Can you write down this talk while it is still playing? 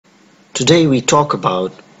Today we talk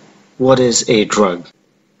about what is a drug.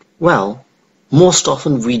 Well, most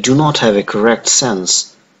often we do not have a correct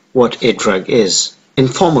sense what a drug is. In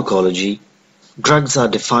pharmacology, drugs are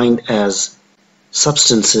defined as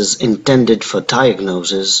substances intended for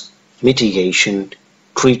diagnosis, mitigation,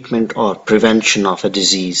 treatment or prevention of a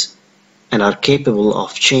disease and are capable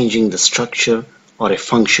of changing the structure or a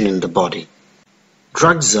function in the body.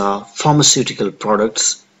 Drugs are pharmaceutical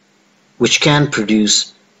products which can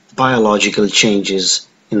produce biological changes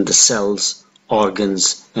in the cells,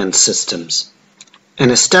 organs, and systems.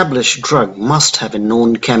 An established drug must have a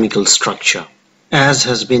known chemical structure. As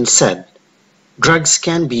has been said, drugs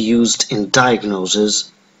can be used in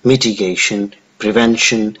diagnosis, mitigation,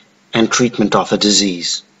 prevention, and treatment of a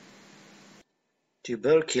disease.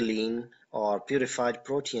 Tuberculin or purified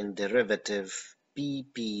protein derivative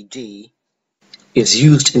 (PPD) is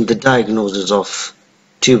used in the diagnosis of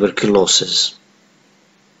tuberculosis.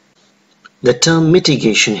 The term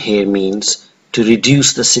mitigation here means to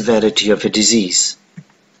reduce the severity of a disease.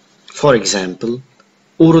 For example,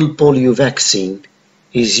 oral polio vaccine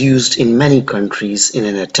is used in many countries in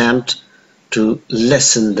an attempt to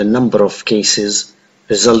lessen the number of cases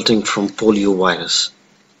resulting from polio virus.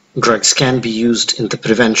 Drugs can be used in the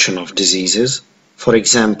prevention of diseases, for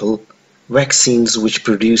example, vaccines which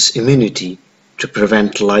produce immunity to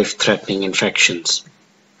prevent life-threatening infections.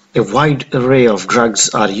 A wide array of drugs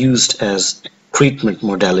are used as treatment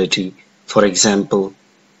modality. For example,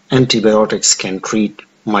 antibiotics can treat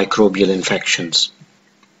microbial infections.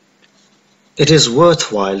 It is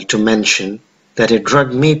worthwhile to mention that a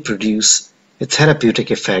drug may produce a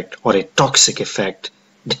therapeutic effect or a toxic effect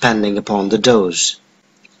depending upon the dose.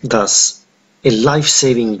 Thus, a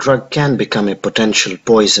life-saving drug can become a potential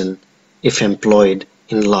poison if employed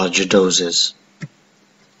in larger doses.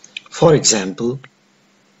 For example,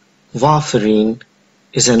 warfarin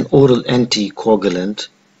is an oral anticoagulant.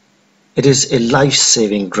 It is a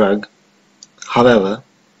life-saving drug. However,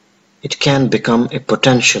 it can become a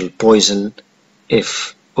potential poison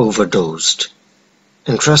if overdosed.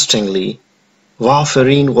 Interestingly,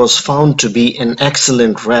 warfarin was found to be an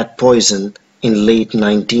excellent rat poison in late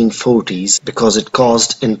 1940s because it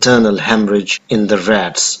caused internal hemorrhage in the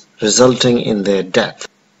rats, resulting in their death.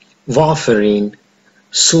 Warfarin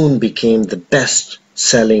soon became the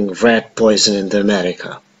best-selling rat poison in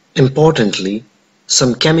America. Importantly,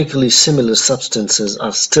 some chemically similar substances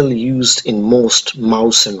are still used in most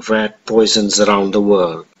mouse and rat poisons around the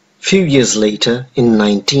world. Few years later, in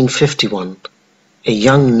 1951, a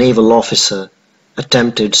young naval officer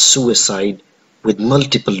attempted suicide with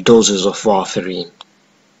multiple doses of warfarin.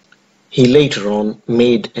 He later on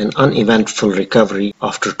made an uneventful recovery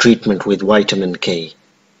after treatment with vitamin K.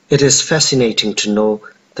 It is fascinating to know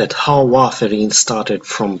that how warfarin started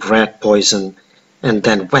from rat poison and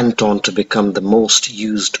then went on to become the most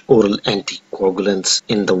used oral anticoagulants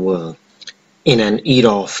in the world. In an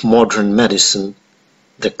era of modern medicine,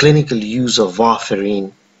 the clinical use of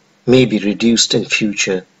warfarin may be reduced in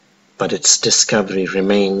future, but its discovery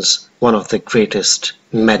remains one of the greatest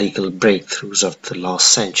medical breakthroughs of the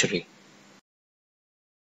last century.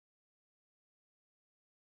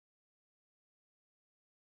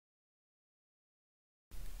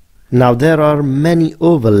 Now there are many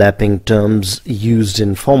overlapping terms used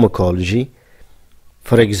in pharmacology.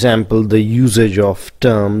 For example, the usage of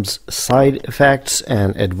terms side effects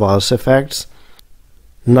and adverse effects.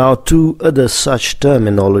 Now two other such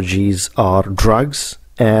terminologies are drugs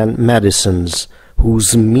and medicines,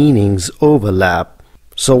 whose meanings overlap.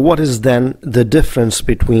 So what is then the difference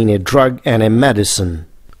between a drug and a medicine?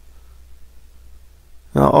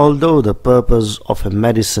 Now, although the purpose of a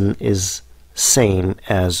medicine is same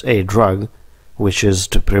as a drug, which is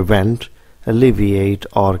to prevent, alleviate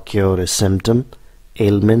or cure a symptom,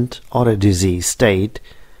 ailment or a disease state,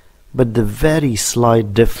 but the very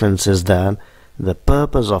slight difference is that the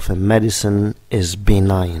purpose of a medicine is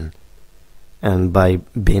benign. And by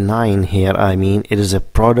benign here I mean it is a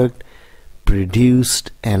product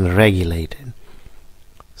produced and regulated.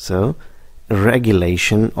 So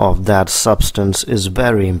regulation of that substance is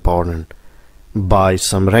very important by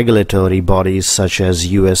some regulatory bodies such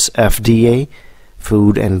as US FDA,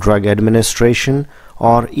 Food and Drug Administration,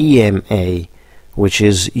 or EMA, which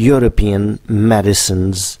is European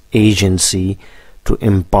Medicines Agency, to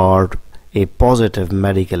impart a positive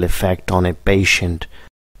medical effect on a patient.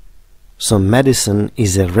 So medicine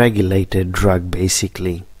is a regulated drug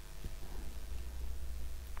basically.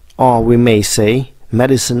 Or we may say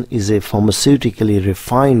medicine is a pharmaceutically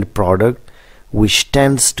refined product which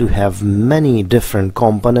tends to have many different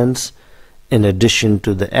components in addition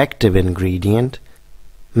to the active ingredient.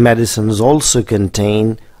 Medicines also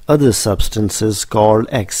contain other substances called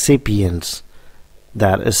excipients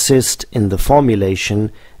that assist in the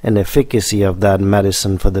formulation and efficacy of that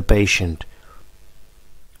medicine for the patient.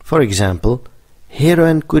 For example,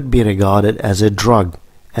 heroin could be regarded as a drug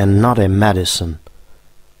and not a medicine.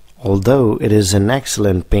 Although it is an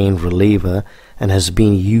excellent pain reliever and has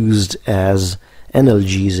been used as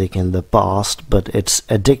analgesic in the past, but its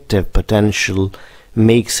addictive potential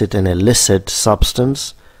makes it an illicit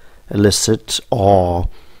substance, illicit or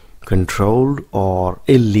controlled or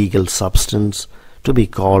illegal substance to be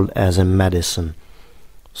called as a medicine.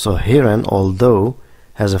 So heroin, although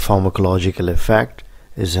has a pharmacological effect,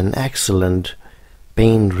 is an excellent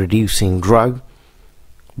pain-reducing drug,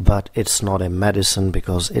 but it's not a medicine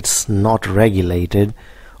because it's not regulated,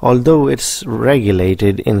 although it's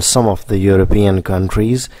regulated in some of the European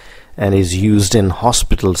countries and is used in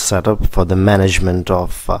hospital setup for the management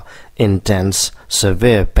of intense,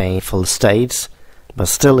 severe, painful states, but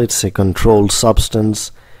still it's a controlled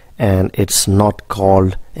substance and it's not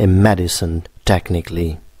called a medicine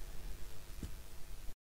technically.